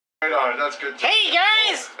Right on, that's good. Hey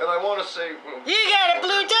guys! And I want to say... Well, you got a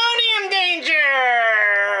plutonium danger!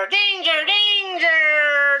 Danger, danger,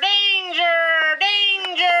 danger,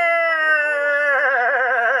 danger!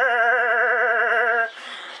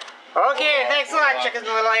 Okay, thanks a lot, chicken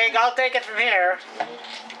little egg. I'll take it from here.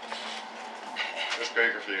 It's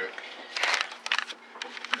bigger for you.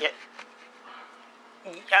 Yeah.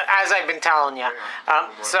 As I've been telling you.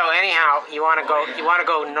 So anyhow, you want to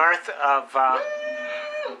go north of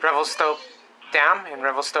Revelstoke Dam in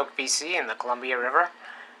Revelstoke, BC, in the Columbia River.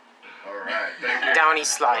 All right, thank you. Downie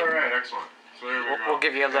slide. All right, excellent. So there we go. We'll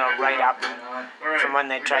give you a little write-up from when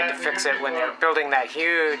they tried to fix it when they were building that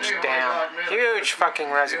huge dam. Huge fucking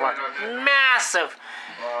reservoir. Massive.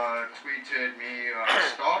 Tweeted me,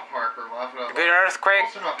 stop Harper, laughing out loud. Good earthquake.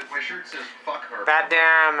 Close enough if my shirt says fuck Harper. That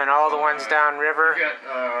dam and all the ones downriver.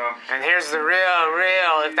 And here's the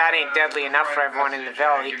real, if that ain't deadly enough for everyone in the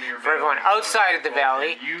valley, for everyone outside of the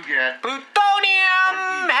valley,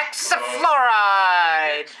 plutonium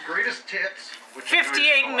hexafluoride. Greatest tits.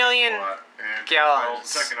 58 million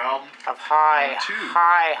gallons of high.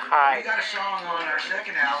 We got a song on our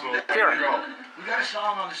second album. Pure. We got a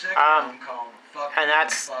song on the second album called Fuck. And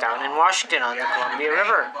that's down in Washington on the Columbia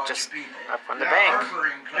River, just up on the bank.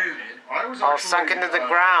 All sunk into the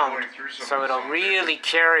ground, so it'll really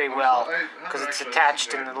carry well, because it's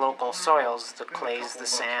attached in the local soils, the clays, the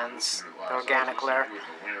sands, the organic layer.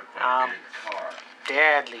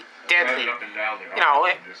 Deadly. You know,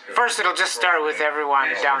 first it'll just start with everyone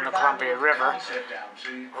down the Columbia River,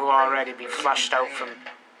 who will already be flushed out from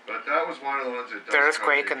But that was one of the ones that the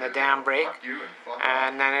earthquake and the dam break,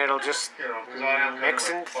 and then it'll just mix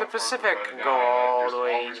into the Pacific and go all the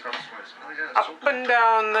way up and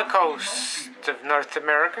down the coast of North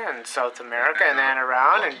America and South America, and then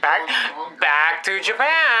around and back to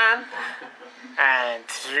Japan, and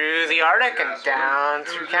through the Arctic and down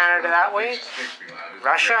through Canada that way,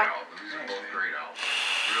 Russia,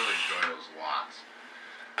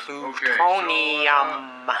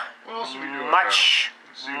 plutonium, much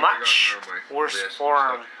worse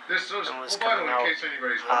form than was coming out of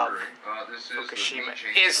Fukushima,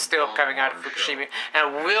 is still coming out of Fukushima,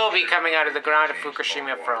 and will be coming out of the ground of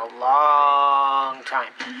Fukushima for a long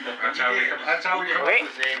time. That's how we come up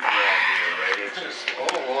with the name around here, right? It's just,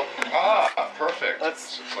 perfect.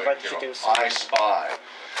 Let's like, let you do something. I Spy.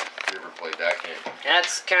 If you ever played that game.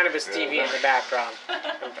 That's Cannabis TV in the background.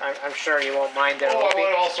 I'm sure you won't mind that. I want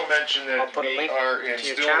to also mention that we are in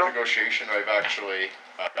still channel. negotiation. I've actually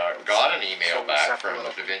got an email back from the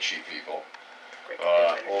Da Vinci people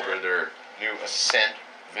over their new Ascent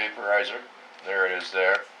vaporizer. There it is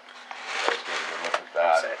there. Let's get a good look at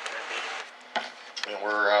that. And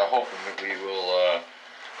we're hoping that we will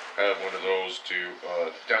have one of those to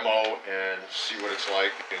demo and see what it's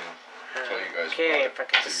like and tell you guys okay, about if I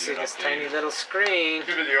could just see this tiny little screen.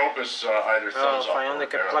 Give it the Opus either thumbs up. If I only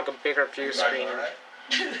could plug a bigger view screen.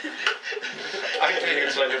 I think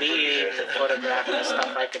it's looking pretty Leave good. the photograph and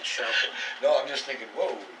stuff I could show. No, I'm just thinking,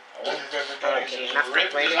 whoa. I wonder if everybody's Okay, as enough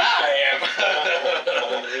ripped complaining. as I am.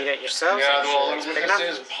 Read it yourselves. Yeah, I'm well, sure it's big this enough.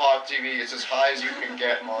 is Pod TV. It's as high as you can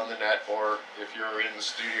get on the net, or if you're in the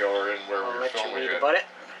studio or in where I'll we're let you filming read it, about it.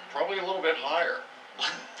 probably a little bit higher.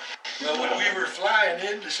 Well, when we were flying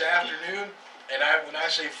in this afternoon, and when I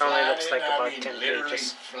say Only flying looks in, like I about mean 10 literally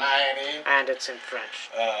pages. flying in. And it's in French.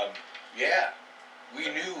 Yeah, we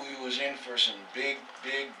knew we was in for some big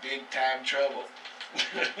time trouble.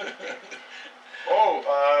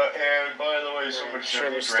 And by the way, I'm somebody sure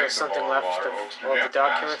said there's still something left of all the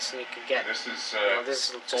documents, and you could get. This is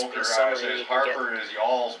This will just be Volker a summary. says You can get Harper is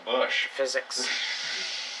y'all's bush. physics.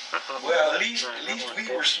 Well, at least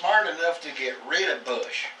we were smart enough to get rid of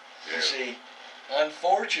Bush. Yeah. You see,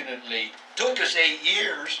 unfortunately, took us 8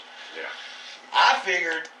 years. Yeah. I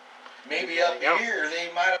figured maybe up Yep. here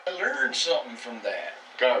they might have learned something from that.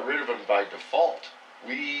 Got rid of him by default.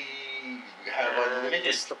 We have unlimited.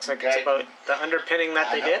 This looks like it's about the underpinning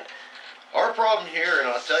that they did. Our problem here, and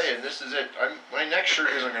I'll tell you, and this is it. My next shirt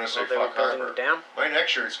isn't going to say They were fuck building Harper. the dam. My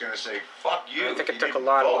next shirt's going to say fuck you. I think it You took a didn't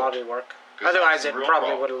lot of vote. lobby work. 'Cause Otherwise, that's the it real probably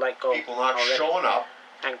problem. would have let go. People not already. showing up.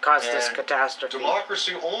 And caused this And catastrophe.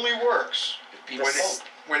 Democracy only works This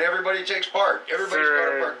when everybody takes part. Everybody's got to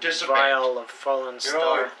third participate. vial of fallen You know,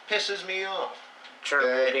 star. it pisses me off.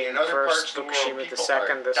 Chernobyl being In the other parts first, of the world, Fukushima the people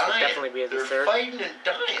second. are This would dying. definitely be the They're third. fighting and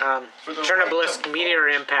dying for the Chernobyl right to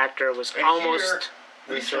meteor vote. impactor was And almost here,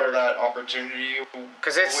 we the throw third. that opportunity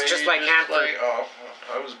Because it's away, just like Hanford. like, oh,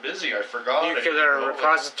 I was busy, I forgot. Nuclear it,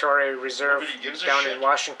 repository reserve nobody gives a down shit. in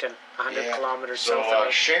Washington, 100 Yeah. kilometers So south of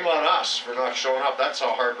it, shame on us for not showing up. That's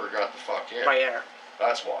how Harper got the fuck in. by air.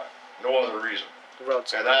 That's why. No other reason.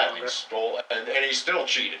 roads And are that longer. he stole, and he still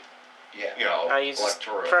cheated. Yeah. You know, You just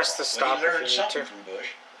electoral press the fraud. stop Well, he if learned you need something to. from Bush.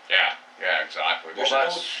 Yeah, exactly.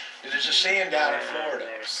 Well, There's a saying down in And Florida.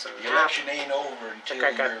 there's some The map. election ain't over I until think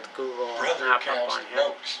I got your the Google brother map up counts on the here.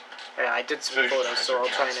 votes. Yeah, I did some photos, so I'll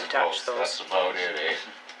try and attach those. That's about it, eh?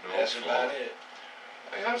 No That's flow. about it.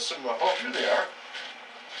 I have some, oh, here they are.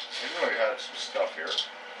 I know I had some stuff here.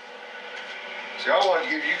 See, I wanted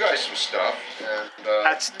to give you guys some stuff, and,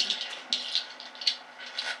 That's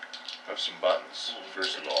have some buttons,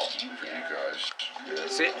 first of all, for you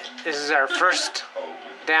guys. see, this is our first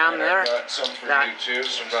dam And there. I've got some for That- you too,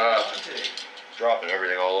 some, dropping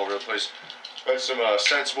everything all over the place. Got some,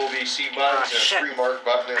 Sensible BC buttons and a shit. free mark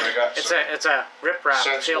button, and I got some It's a riprap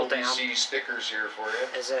Sensible field dam. BC stickers here for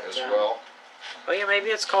you, Is it, as well. Oh yeah, maybe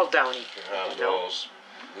it's called Downie. You can have No. those.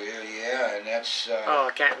 Well, yeah, and that's. Oh,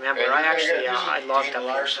 I can't remember. And I you're gonna actually, get- I logged up Dana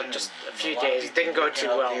here Larson for just a and few a lot of days. It didn't go people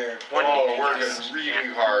too well. out there. One Oh, day, I we're guess. working really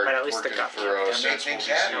Yeah. hard, But at least working it got for me up there. make Sensible things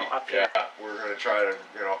BC. happen. No, up here. Yeah, we're gonna try to,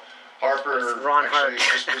 you know, Harper With Ron actually Hart.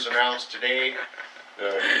 just was announced today. New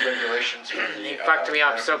regulations for the He fucked me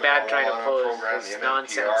up so bad trying to marijuana pull program, this the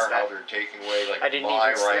nonsense MMPR, how that they're taking away like I didn't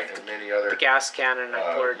my even right sniff and many other the gas can, and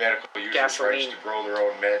I poured medical users' gasoline rights to grow their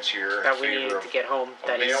own meds here that in we favor needed of to get home a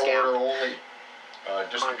that he mail order scammed only on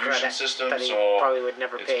distribution credit system. that he So probably would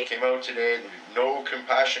never pay. it came out today. No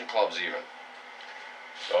compassion clubs even.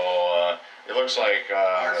 So it looks like So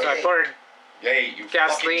I poured yay, you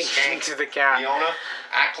gasoline fucking into skank. the cat. Fiona,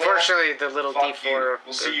 Ackler, Fortunately, the little fuck D4 you. or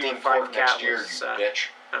We'll see you in D5 court cat next year, was you bitch.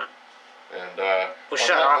 huh. And was on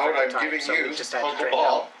shut that off note, at the I'm time, giving so we you, just had to Uncle drain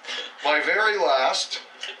Bob, my very last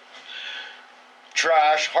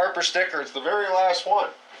trash Harper sticker. It's the very last one.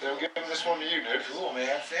 I'm giving this one to you, dude. Cool,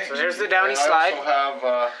 man. Thanks. So there's the Downie And slide. I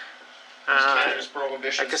also have Cannabis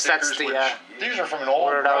Prohibition I guess stickers, that's the, which these are from an old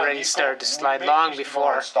word run. already These started go- to slide we long made these to go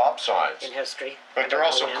before on stop signs. in history. I But don't they're know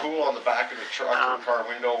also when. cool on the back of the truck or car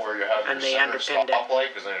window where you have and your they center underpinned stop it. light,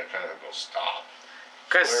 because then it kind of goes stop.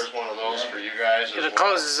 So Because there's one of those for you guys. if as it well.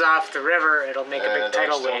 closes off the river, it'll make a big And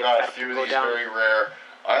tidal I've still wave got a that few can of go these down. very rare.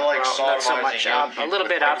 I like Well, not so sodomizing much young up, a people little with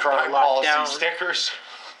bit my up, crime a lot policy down. stickers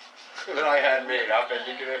that I had made up, and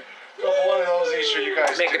you can put one of those each for you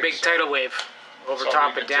guys. Make a too, big so tidal wave over something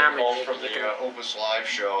top you of can dam, take home and from you the can Opus Live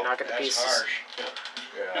show. knock it to That's pieces. harsh.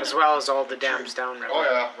 Yeah. As well as all the dams downriver. Oh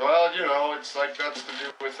yeah, well, you know, it's like that's to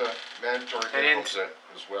do with the mandatory And in- minimums that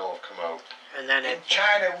as well have come out. And then In it,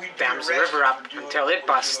 China, we'd be dams the arrested river up for doing until what it we're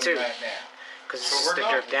busts, doing too. right now. because So it's we're the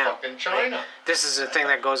not dirt in dam. fucking China. This is a thing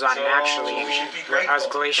that goes on So naturally we should be grateful. as So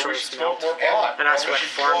we glaciers should smoke melt. more pot. And that's we what should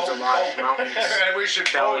forms a go lot of vote. mountains, And we should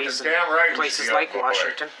valleys, vote, damn right and we places should be like up for it.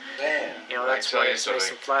 Washington. Man. You know, I that's tell why you it's nice something.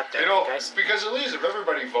 and flat there, You know, guys. because at least if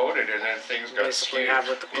everybody voted and then things got Basically skewed, have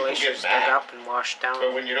what the people get glaciers mad. dug up and washed down.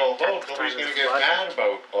 But when you don't at vote, the nobody's time going of to the get flood. mad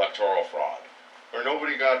about electoral fraud. Or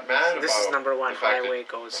nobody got mad about This is number one the fact highway that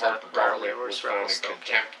goes the Harper government where's was found in Revelstoke?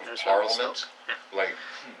 contempt of There's Parliament, Revelstoke. like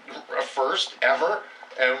a first ever,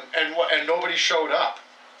 and nobody showed up.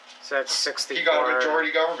 So that's 64. He got a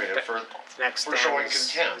majority government The- for The next for dam showing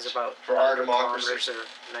is contempt about for our 100 democracy. kilometers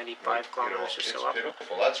or 95 kilometers or it's so up.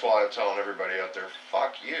 pitiful. That's why I'm telling everybody out there,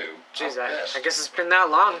 fuck you. Jeez, I'm I pissed. guess it's been that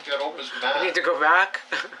long. Get Opus I mad. need to go back.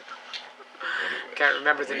 Anyways. Can't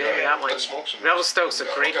remember the We name of gotta- that one. let's smoke some- Revelstoke's a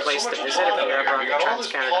we great got place so to much visit if pot you're out ever here. on We the got all this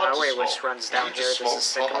Trans-Canada pot to Highway, which smoke. runs We down need to here. This smoke is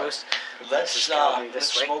Second pot. Moose. Let's This is Calgary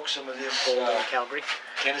this way. smoke some of this Golden Calgary.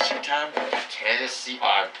 Tennessee time. Tennessee,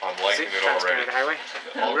 I'm See, liking it already. Trans-Canada Highway.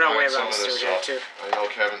 I'll The railway grind some runs of through this here up. too. I know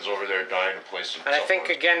Kevin's over there dying to play some. And I think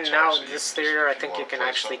somewhere again in now Tennessee. this theater, I If you think you wanna can play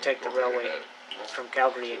actually something, take the go right railway ahead. from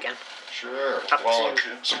Calgary again. Sure. Up Well,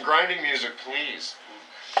 to- some grinding music, please.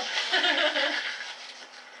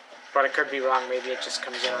 But I could be wrong. Maybe it just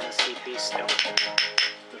comes in on the CP still.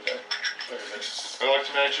 I'd like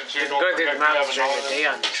to mention too, Didn't don't go through forget the we have mountains during the anonymous day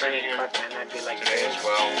on the sitting train, in but man, that'd be like today as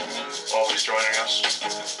well, always joining us. It's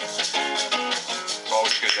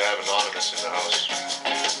always good to have anonymous in the house.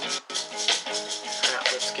 Yeah,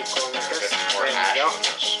 let's keep going with Get this. some more There hash we go. on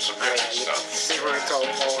this. Some Oh good yeah, you can stuff. see where it's all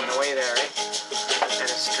falling away there, right? And a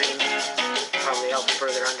stream probably helped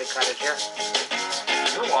further undercut it here.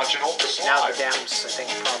 You're watching Opus Now the Live. dam's, I think,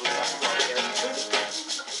 probably up about here.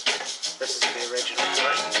 This is the original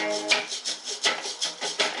part.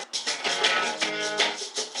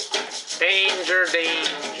 Danger,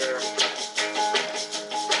 danger.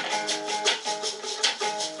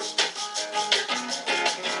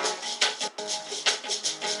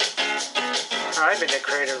 Oh, I've been to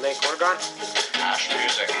Crater Lake, Oregon. Hash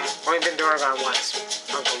music. Only been to Oregon once.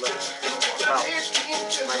 Uncle lived. Well,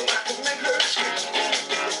 my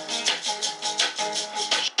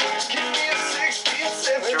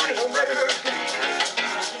Johnny's brother lived there.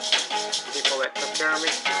 People that took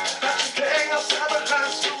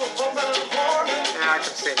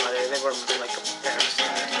say mother, they were like parents.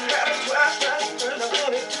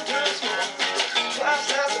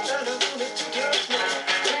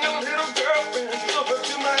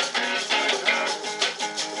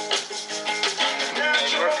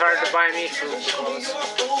 Worked hard to buy me food and clothes.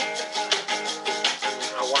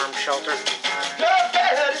 A warm shelter.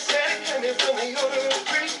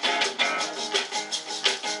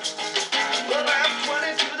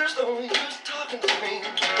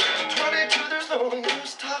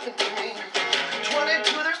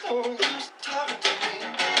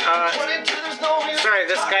 Sorry,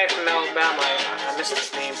 this guy from Alabama, I missed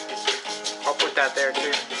his name. I'll put that there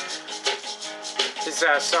too. He's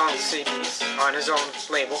selling CDs on his own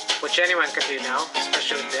label, which anyone can do now,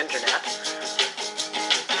 especially with the internet.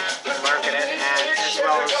 Market it, and as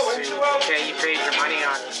well as to, okay, you paid your money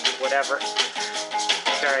on whatever.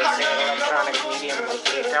 Sorry, say electronic medium like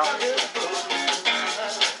PayPal.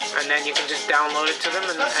 And then you can just download it to them,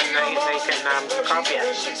 and they can copy it.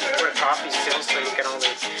 We're copy still, so you can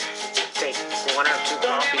only take 1 or 2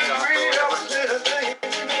 copies off or whatever. You can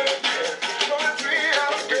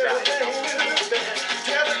do that.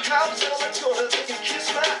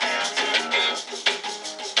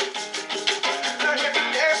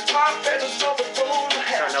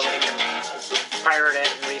 So nobody can pirate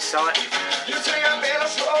it and resell it.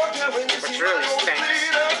 Which really stinks.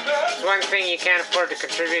 It's one thing you can't afford to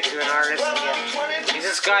contribute to an artist. You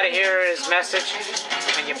just gotta hear his message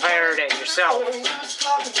and you pirate it yourself.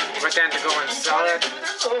 But then to go and sell it, to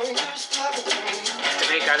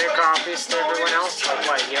make other copies to everyone else, like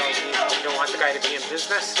what, you don't want the guy to be in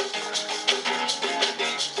business?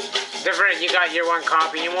 Different, you got your one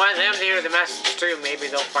copy, you want them to hear the message too, maybe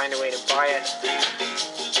they'll find a way to buy it.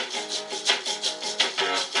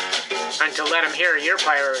 And to let them hear your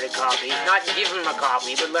pirated copy, not give them a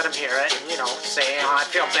copy, but let them hear it, and, say, I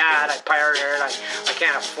feel bad, I pirated it, I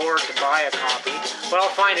can't afford to buy a copy, but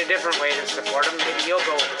I'll find a different way to support them. Maybe you'll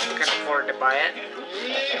can afford to buy it.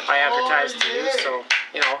 I advertise to you, so,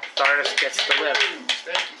 the artist gets to live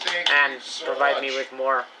and provide me with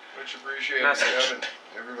more message,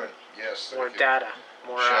 more data,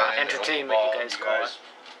 more entertainment, you guys call it.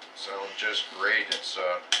 Sounds just great. It's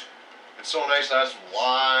so nice to have some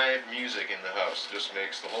live music in the house. It just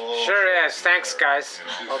makes the whole... Sure is. Thanks, guys.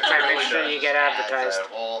 I'll try to make sure you get advertised.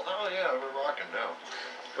 Oh, yeah, we're rocking now.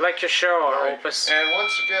 Like your show, Opus. And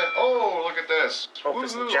once again, look at this.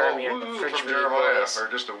 Opus and Jeremy are the Refugee Jeremiah, boys. or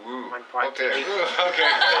just a woo. Okay. Okay.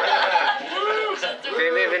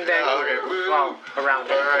 They live in Vancouver. Okay, woo. Well, around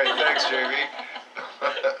it. All right, thanks, Jamie.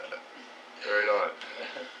 Right on.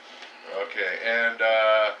 Okay, and...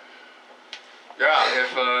 yeah,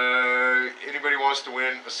 if anybody wants to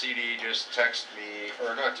win a CD, just text me,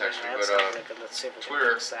 or not text me, but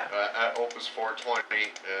Twitter at Opus420.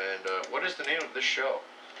 And what is the name of this show?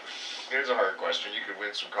 Here's a hard question. You could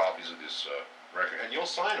win some copies of this record, and you'll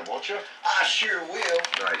sign them, won't you? I sure will.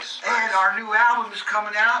 Nice. And our new album is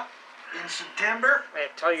coming out in September. Hey,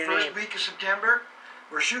 tell your First name. week of September.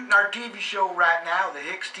 We're shooting our TV show right now, the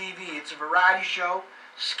Hicks TV. It's a variety show,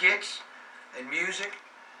 skits and music.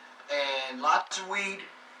 And lots of weed,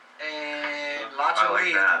 and lots of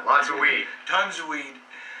weed. That. Lots of weed. Tons of weed.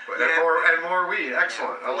 And more weed.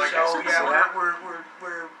 Excellent. I like that. So yeah, we're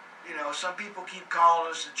some people keep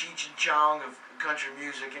calling us the Cheech and Chong of country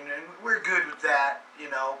music, and we're good with that,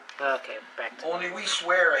 Okay, back to Only we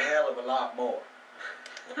swear a hell of a lot more.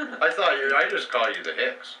 I just call you the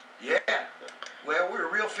Hicks. Yeah. Well, we're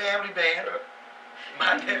a real family band.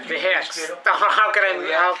 My nephew. the Hicks. How can I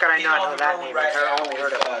He's not on know the that road name? right I now only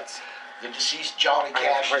heard with, it once. The deceased Johnny I have a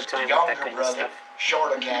Cash, hard is time the with that younger kind of brother, stuff.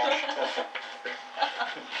 short of Cash.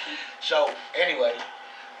 So anyway,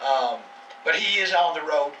 but he is on the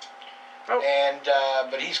road, and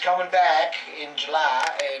but he's coming back in July,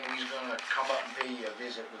 and he's gonna come up and pay you a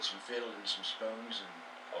visit with some fiddle and some spoons. And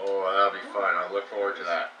Oh, that'll be fun. I look forward to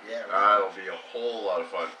that. Yeah, that'll be a whole lot of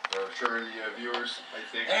fun. I'm sure the viewers, I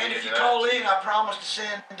think. And if you call in, I promise to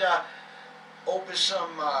send Opus some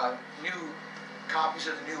new copies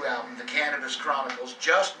of the new album, The Cannabis Chronicles,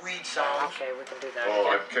 just weed songs. Okay, we can do that. Oh,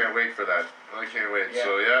 I can't wait for that. I can't wait. Yeah.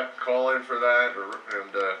 So yeah, call in for that,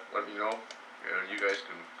 and let me know, and you guys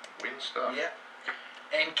can win stuff. Yeah.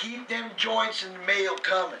 And keep them joints in the mail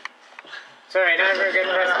coming. Sorry, not a very good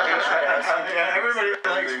presentation, guys. Yeah, everybody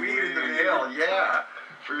likes weed in the mail. Yeah,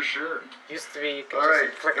 for sure. Used to be you could All right,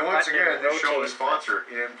 just click and a once button again, and this show rotate is sponsored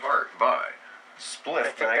in part by I Spliff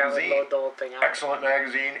think that would Magazine. load the whole thing out. Excellent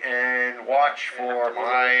magazine, and watch for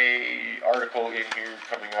my article in here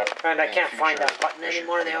coming up. And I in can't find future that button issues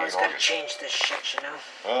anymore. They coming always in gotta August. change this shit,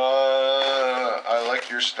 I like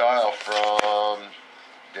your style from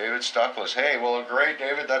David Stuckless. Hey, well, great,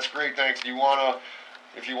 David. That's great. Thanks. If you wanna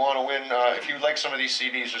win, if you like some of these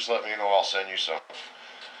CDs, just let me know. I'll send you some.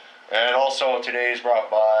 And also, today is brought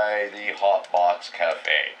by the Hot Box Cafe.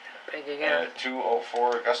 Thank you again.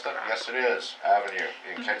 204 Augusta. Yes, it is. Avenue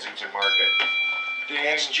in Kensington Market.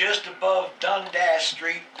 It's just above Dundas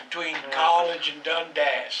Street between College and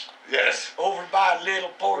Dundas. Yes. Over by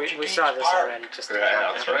Little Portuguese we saw this Park. already. Just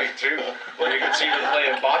Yeah, that's right too. Well, you can see them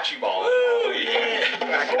playing bocce ball. Woo,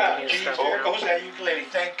 yeah. Geez, Oh, goes that ukulele.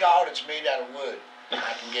 Thank God it's made out of wood.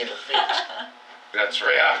 I can get it fixed. That's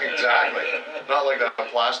right. Yeah, exactly. Not like that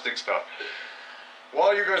plastic stuff.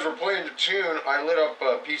 While you guys were playing the tune, I lit up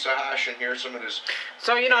a piece of hash in here. Some of this.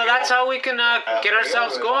 So that's how we can get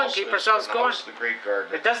ourselves going, keep ourselves going.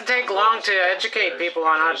 It doesn't take long to educate people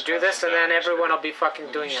on how to do this, and then everyone will be fucking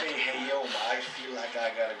doing You it. say, hey, yo, I feel like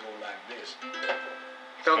I gotta go like this.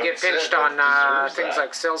 Don't get pinched on things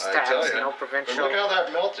like sales tax, But provincial, look how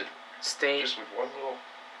that melted. state. Just with one little.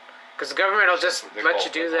 Because the government will just let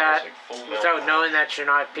you do that without knowing that you're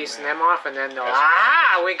not piecing them off, and then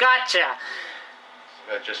they'll, we gotcha.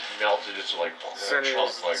 That just melted. It's like So chunk,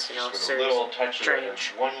 like it's, just with a little touch of it, and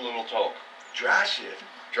one little toke. Dry shit.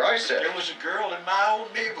 Dry set. There was a girl in my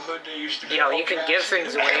old neighborhood that used to go. You can give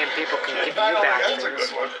things away, and people can give you back That's things.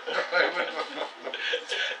 a good one.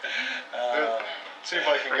 See if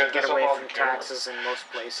I can I get get this away up on from the camera. taxes in most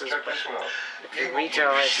places, Check but this one out. if you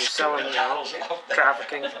retail it, you're selling,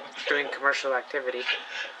 trafficking, doing commercial activity.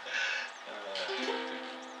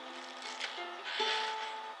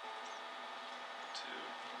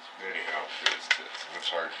 Anyhow, it's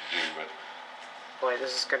hard to do, but Boy,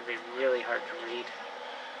 this is going to be really hard to read.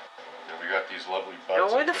 we got these lovely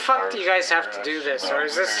buds. Why the fuck do you guys have to do this? Or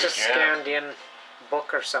is this Very just jam. scanned in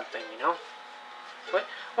book or something,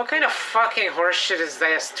 What kind of fucking horseshit is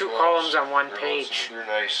this? Two columns on one page. They're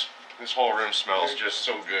nice. This whole room smells just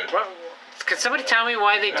so good. What? Can somebody tell me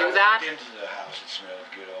why they do that? Into the house, it smelled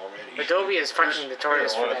good already. Adobe is fucking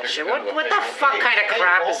notorious for that shit. What the fuck kind of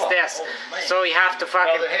crap is this? So you have to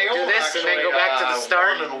fucking do this and then go back to the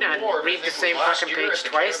start and read the same fucking page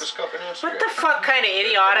twice? What the fuck kind of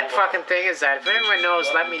idiotic fucking thing is that? If anyone knows,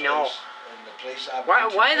 let me know.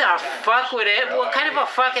 Why the fuck would it? What kind of a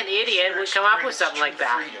fucking idiot would come up with something like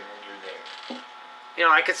that?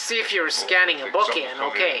 I could see if you were scanning a book in,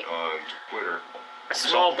 okay. On Twitter. A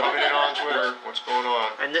small book. Coming in on Twitter. What's going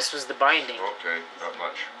on? And this was the binding. Okay, not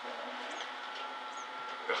much.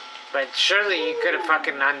 But surely you could have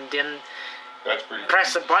fucking undone. That's pretty.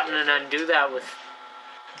 Press a button and undo that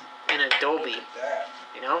in Adobe.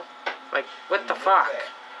 Like, what the fuck?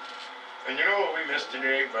 And you know what we missed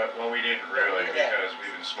today? We didn't really because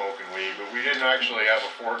we've been smoking weed, but we didn't actually have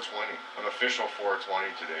a 420, an official 420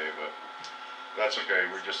 today, but that's okay.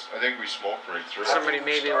 I think we smoked right through. Somebody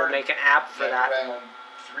maybe will make an app for that. Around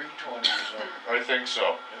 3:20 or something. I think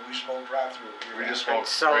so. And we smoked right through it. We just smoked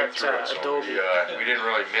sell right it through to it. So Adobe. we didn't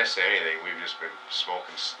really miss anything. We've just been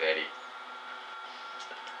smoking steady.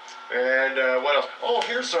 And what else? Oh,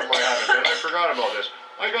 here's something I haven't done. I forgot about this.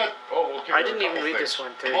 I didn't even read this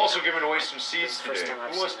one, too. I'm also giving away some seeds This is the first today. time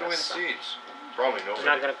I've Who wants seen to win this, so. seeds? Probably nobody. I'm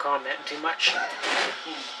not going to comment too much.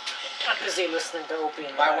 I'm busy listening to Opie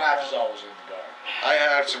and My wife is always in the garden. I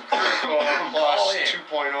have some Critical Plus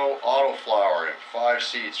 2.0 auto flowering, 5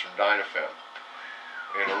 seeds from Dynafem.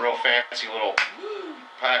 In a real fancy little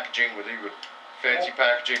packaging with fancy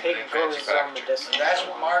packaging within fancy packaging. That's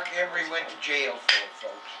what Mark Emery went to jail for,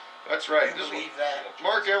 folks. That's right. You believe that?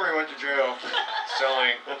 Mark Emery went to jail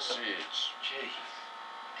selling seeds. Gee.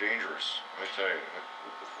 Dangerous, I tell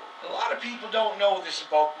you. A lot of people don't know this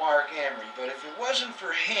about Mark Emery, but if it wasn't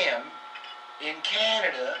for him, in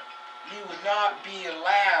Canada, you would not be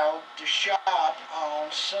allowed to shop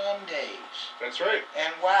on Sundays. That's right.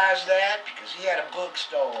 And why is that? Because he had a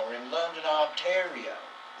bookstore in London, Ontario.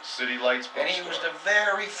 City Lights bookstore. And he was the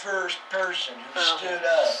very first person who stood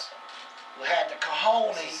up, who had the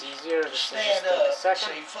cojones to stand up and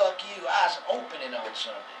say, fuck you, I was opening on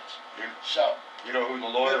Sundays. You know who the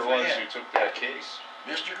lawyer was who took that case?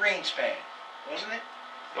 Mr. Greenspan, wasn't it?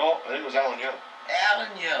 No, I think it was Alan Young. Alan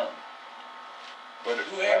Young. But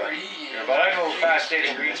whoever he is. But I know who Fast Eddie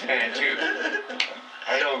Greenspan too.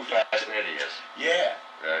 I know who Fast Eddie is. Yeah.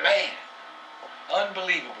 Man.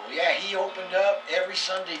 Unbelievable. Yeah, he opened up every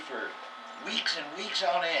Sunday for weeks and weeks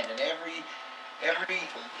on end, and every Sunday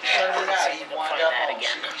night he'd wind up on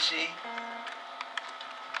CBC.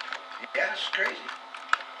 Yeah, it's crazy.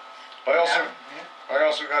 I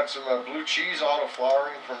also got some blue cheese auto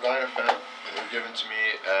flowering from Dynafem that were given to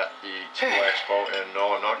me at the Teal Expo, and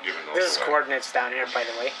no, I'm not giving those. This is coordinates down here, by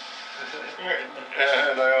the way.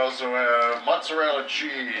 And I also have mozzarella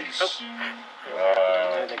cheese.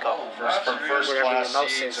 There they go. From first class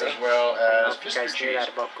seeds as well as Mr. Cheese.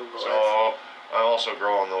 So I'm also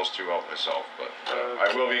growing those two out myself, but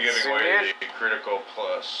I will be giving away the Critical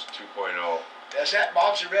Plus 2.0. Is that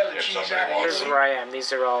mozzarella cheese out here? This is where I am.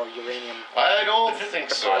 These are all uranium. I don't think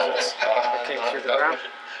so. That came through the ground.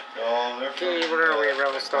 No, they're Okay, where are we?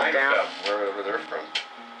 Revelstoke down. Wherever they're from.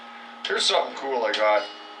 Here's something cool I got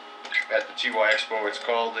at the TY Expo. It's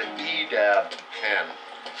called the EDAB pen.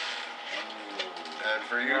 And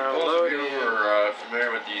for you, those of you who are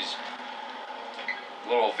familiar with these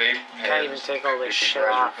little vape pens, can't even take all this shit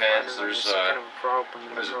off. Pens, there's kind of a problem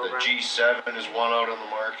in the the G7 is one out on the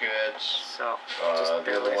market. So just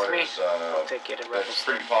bear with me. I'll take you to Revelstoke. That's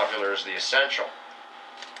pretty popular is the Essential.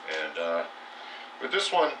 And with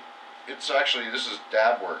this one, it's actually, this is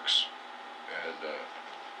DabWorks. And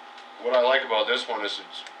what I like about this one is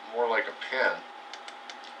it's more like a pen.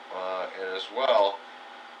 And as well,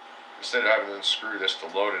 instead of having to unscrew this to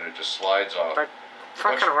load it, it just slides off. But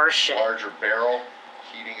fucking horse shit. Larger barrel,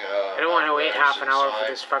 heating. I don't want to wait half an hour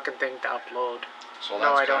for this fucking thing to upload. So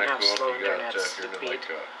no, I that's don't have cool slow if you got, internet if you're into like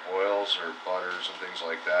oils or butters and things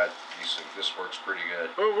like that. This works pretty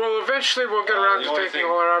good. Well, eventually we'll get around to taking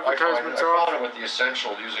all our advertisements off. I found it with the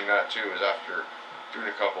Essential using that too is after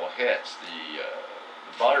doing a couple of hits, the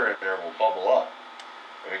butter in there will bubble up.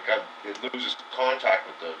 I mean, it loses contact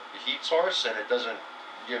with the heat source and it doesn't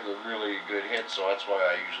give a really good hit, so that's why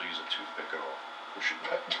I usually use a toothpick and I'll push it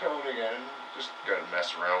back down again. Just gotta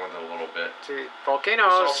mess around with it a little bit.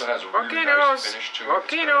 Volcanoes. This also has a really nice finish to it.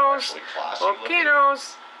 Volcanoes.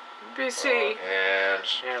 Volcanoes. BC. And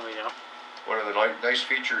there we go. One of the nice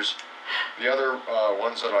features, the other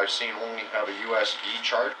ones that I've seen only have a USB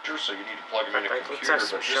charger, so you need to plug them in a computer,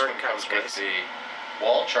 but this one comes with the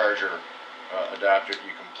wall charger adapter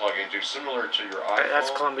you can plug into, similar to your iPhone.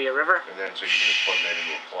 That's Columbia River. And then so you can just plug that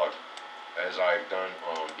into a plug, as I've done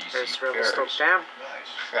on BC There's Ferries. Revelstoke Dam.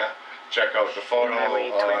 Nice. Check out the photo on,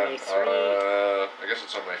 I guess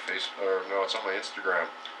it's on my Facebook, or no, it's on my Instagram,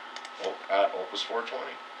 at Opus420,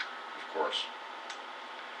 of course.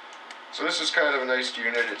 So this is kind of a nice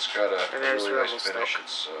unit. It's got a really nice finish.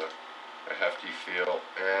 It's a hefty feel,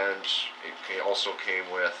 and it also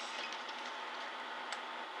came with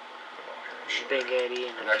Big Eddie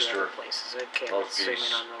and a few other places. Okay, let's zoom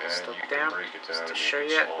in on Revelstoke Dam just to show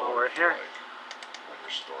you it while we're here. When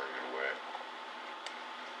you're storing it away.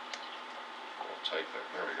 Tight there.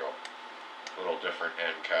 There we go. A little different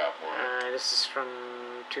end cap one. This is from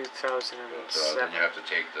 2007. Then you have to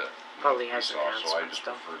take the piece off, so I just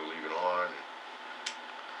prefer to leave it on.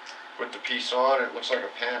 Put the piece on. It looks like a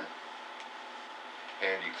pen.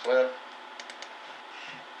 Handy clip.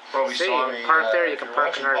 Probably saw me. Park there. You can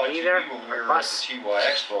park an RV there. When we were at the TY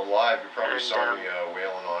Expo live, you probably saw me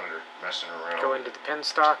wailing on it or messing around. Go into the pen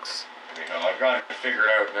stocks. Anyhow, I've got it figured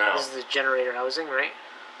out now. This is the generator housing, right?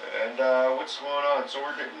 And what's going on? So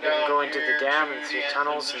we're getting down. You can go into the dam and through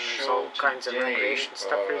tunnels, and there's all kinds of recreation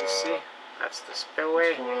stuff for you to see. That's the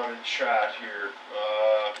spillway. What's going on in chat here?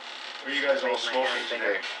 What are you guys all smoking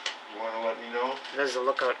today? You want to let me know? There's the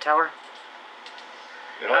lookout tower.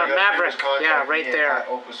 Maverick, yeah, right there.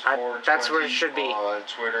 That's where it should be. On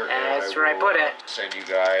Twitter, that's where I put it. Send you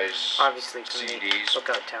guys obviously from CDs. The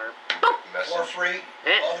lookout tower. For free.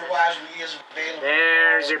 Otherwise, we is available.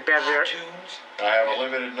 There's your bevier. I have a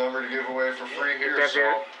limited number to give away for free here, so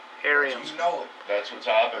you know it. That's what's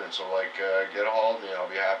happening. So like, get a hold of me. I'll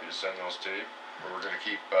be happy to send those to you. We're gonna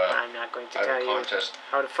keep. I'm not going to tell you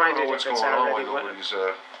how to find it if it's already. Nobody's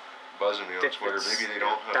buzzing me on Twitter. Maybe they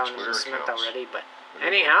don't have down Twitter in the cement accounts already, but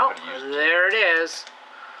anyhow, there it is.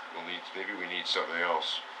 Maybe we need something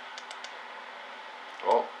else.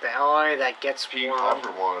 Oh, the alloy that gets warm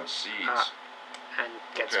Hanford wanted seeds and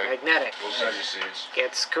gets magnetic. We'll send you seeds.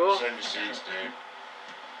 Gets cool. We'll send you seeds, dude.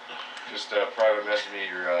 Just private message me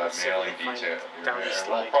your mailing detail.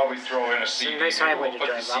 We'll probably throw in a CD. It's a nice highway to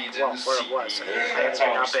drive up. Where it was. That's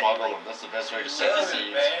how we smuggle them. That's the best way to send the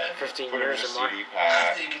seeds. 15 years or more.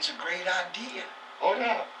 I think it's a great idea. Oh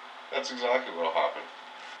yeah, that's exactly what'll happen.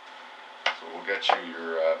 So we'll get you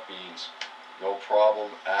your beans. No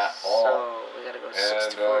problem at all. So we gotta go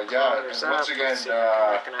 64 kilometers once again,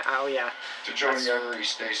 to Jody Emery,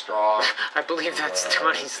 stay strong. I believe that's the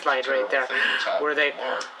money slide right there, where they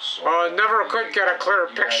never could get a clear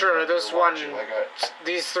picture of this one,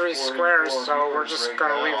 these three squares, so we're just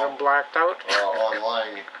gonna leave them blacked out.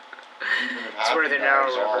 Online. That's where the narrow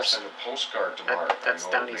rivers. Send a postcard to Mark. That's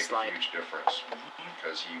Downie slide. Huge difference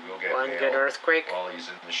because he will get one good earthquake while he's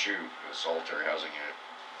in the chute, the solitary housing unit.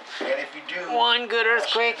 And if you do... One good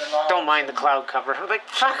earthquake, don't mind the cloud cover. Like,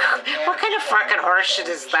 fuck, what kind of fucking horseshit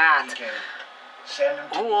is that?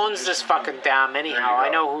 Who owns this fucking dam anyhow? I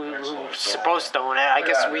know who's supposed to own it. I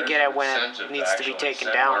guess we get it when it needs to be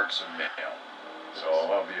taken down. So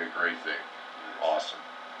that'll be a great thing. Awesome.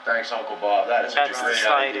 Thanks, Uncle Bob. That's a great idea. That's the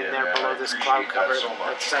slide in there man. below this cloud cover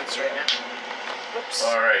that's censoring it. Whoops.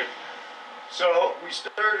 All right. So we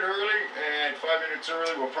started early, and 5 minutes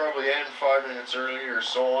early. We'll probably end 5 minutes early or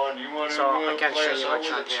so on. Do you want to play us out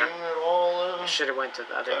with a tune at all? I should have went to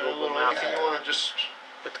the other Google Google map Anything you want to just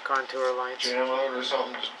with the contour lines. jam out or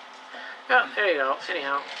something? Just Yeah, there you go.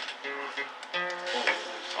 Anyhow,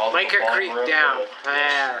 I'll Micah go Creek bumper down. up with it.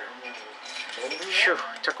 There. Phew,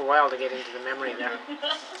 took a while to get into the memory there.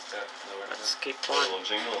 Let's keep going.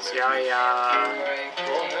 See, Hey,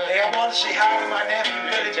 I want to see how my nephew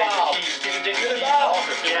Billy Bob. Billy Bob.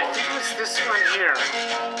 yeah, I think it was this one here.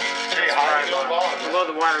 Hey, how you doing, Bob? Below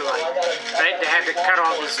the water line. Right? They had to cut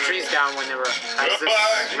all these trees down when they were, as this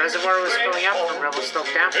reservoir was filling up from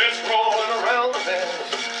Revelstoke Dam. It's rolling around the bend.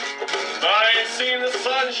 I ain't seen the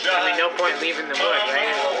sunshine. I mean, no point leaving the wood,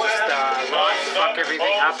 right? It'll just fuck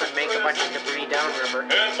everything up and make a bunch of debris downriver.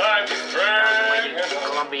 Down the way to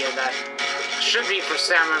Columbia that should be for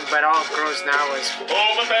salmon, but all it grows now is...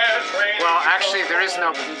 Well, actually, there is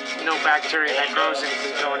no bacteria that grows in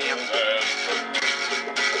plutonium.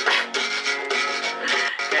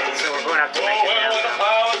 Okay, so we're going up to make it now.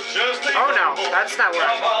 Oh no, that's not where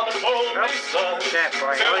I'm going. Oh, shit,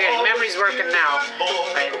 boy. Okay, memory's working now.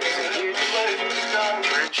 Right, there's a huge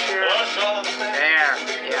bridge here. There.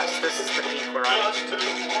 Yes, this is the peak we're on.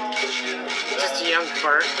 Just a young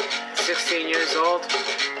fart, 16 years old.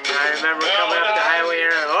 And I remember coming up the highway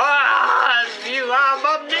here, I'm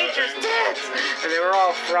up nature's tits! And they were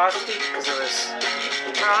all frosty because it was,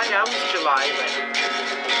 well, yeah, it was July, but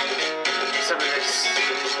some of this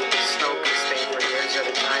snow can stay for years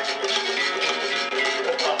at a time.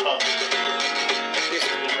 Used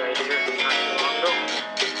to be right here not too long ago.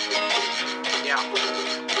 Yeah.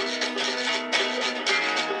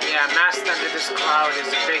 Yeah, masked under this cloud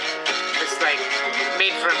is a big, it's like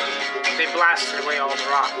made from, they blasted away all the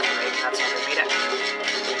rock, right? That's how they made it.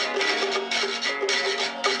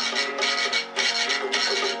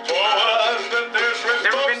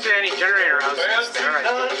 Never been to any generator houses there.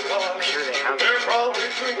 I'm sure they have.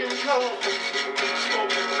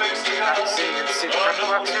 So you can see the cut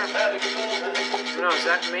blocks here. Who knows?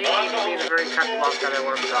 That may even be the very cut block that I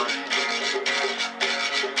worked on.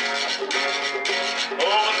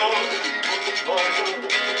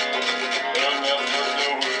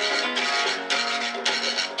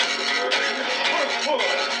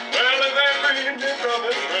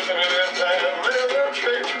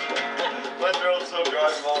 My throat's so dry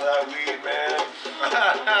from all that weed, man.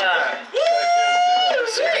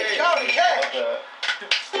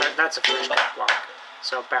 That's a first cut block.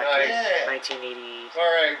 So back in 1980.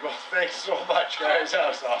 Alright, well, thanks so much, guys. That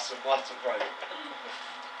was awesome. Lots of fun.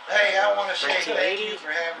 Hey, I want to say thank you for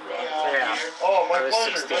having me on here. Oh, my I was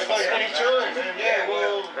pleasure. 16, Anytime, man. Yeah,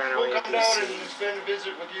 we'll come down see. and spend a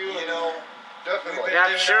visit with you. You know, Definitely.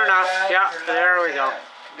 Yeah, sure enough. Yeah, there we go.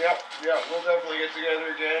 Yep, we'll definitely get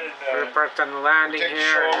together again. We're parked on the landing take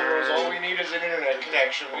here. The show. All we need is an internet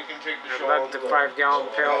connection. We can take the show. I lugged the 5-gallon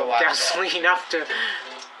pail of gasoline up to. And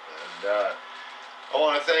I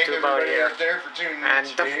want to thank everybody out there for tuning in and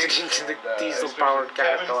today. dumped it into the diesel-powered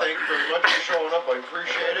Caterpillar. Kevin, thank you very much for showing up. I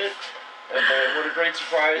appreciate it. And what a great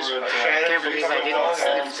surprise. I can't believe I didn't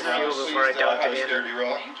sniff the fuel before I dumped it in.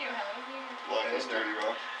 Thank you. Blacklist Dirty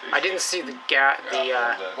Rock. I didn't see the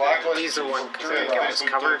diesel one because I think it was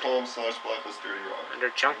covered under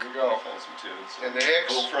junk. And the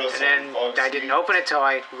Hicks. And then I didn't open it till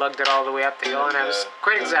I lugged it all the way up the hill, and I was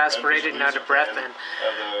quite exasperated and out of breath and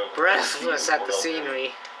breathless at the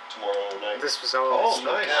scenery. Tomorrow night. This was all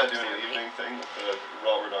nice. Yeah, doing an evening thing with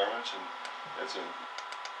Robert Armich, and it's a.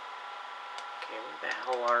 Okay, where the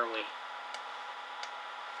hell are we?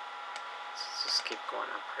 Let's just keep going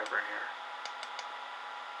upriver here.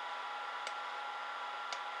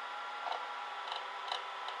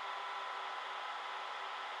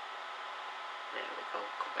 There we go.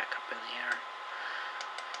 Go back up in the air.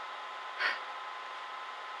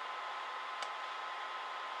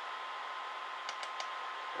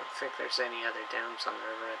 I don't think there's any other dams on the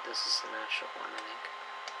river. This is the natural one, I think.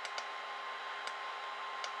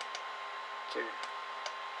 Dude.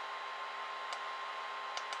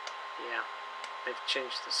 Yeah. They've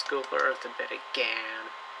changed the scoop of Earth a bit again.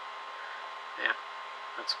 Yeah.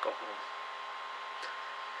 Let's go home.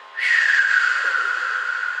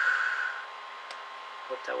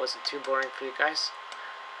 Hope that wasn't too boring for you guys.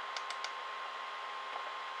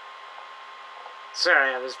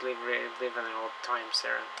 Sorry, I was leaving an old time,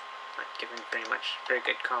 Sarah. Not giving very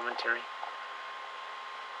good commentary.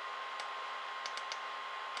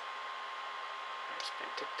 There's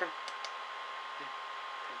Penticton.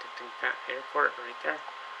 Penticton Airport right there.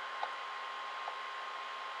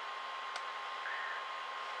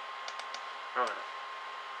 Oh no.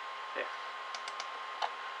 Yeah.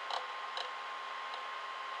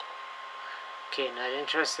 Okay, not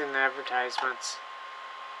interested in the advertisements.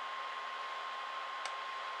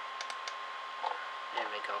 There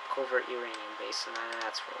we go, covert uranium basin, and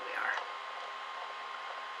that's where we are.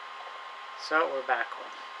 So we're back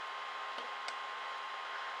home.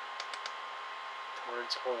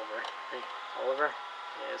 Towards Oliver. Hey, Oliver?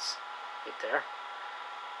 Yes, right there.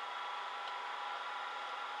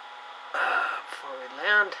 Before we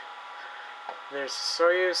land, there's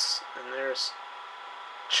Soyuz, and there's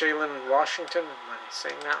Chelan, Washington. Am I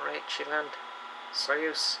saying that right? Chelan?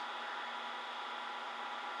 Soyuz?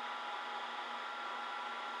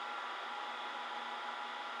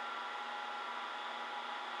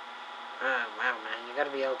 Wow, man, you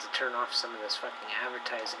gotta be able to turn off some of this fucking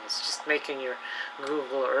advertising. It's just making your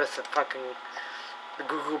Google Earth a fucking the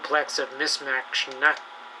Googleplex of mismatch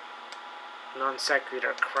non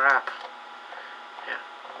sequitur crap. Yeah,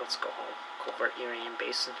 let's go home. Covert uranium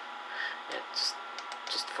basin. Yeah,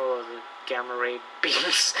 just follow the gamma ray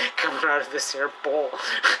beams coming out of this air bowl.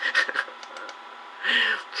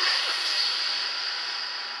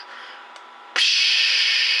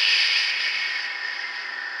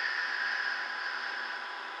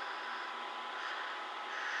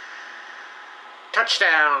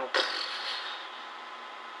 Touchdown!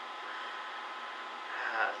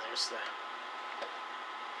 There's the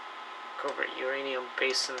covert uranium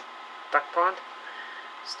basin duck pond.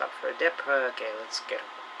 Stop for a dip. Okay, let's get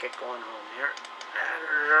going home here.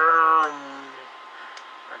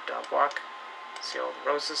 Our dog walk. See all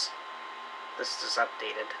the roses? This is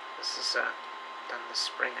updated. This is done this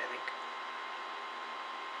spring, I think.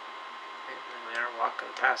 And then we are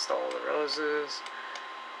walking past all the roses.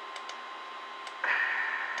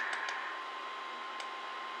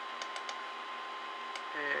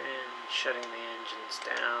 And shutting the engines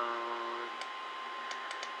down.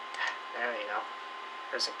 There we go.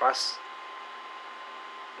 There's a bus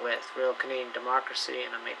with real Canadian democracy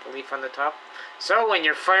and a maple leaf on the top. So when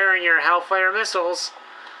you're firing your Hellfire missiles,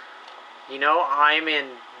 you know I'm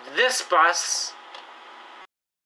in this bus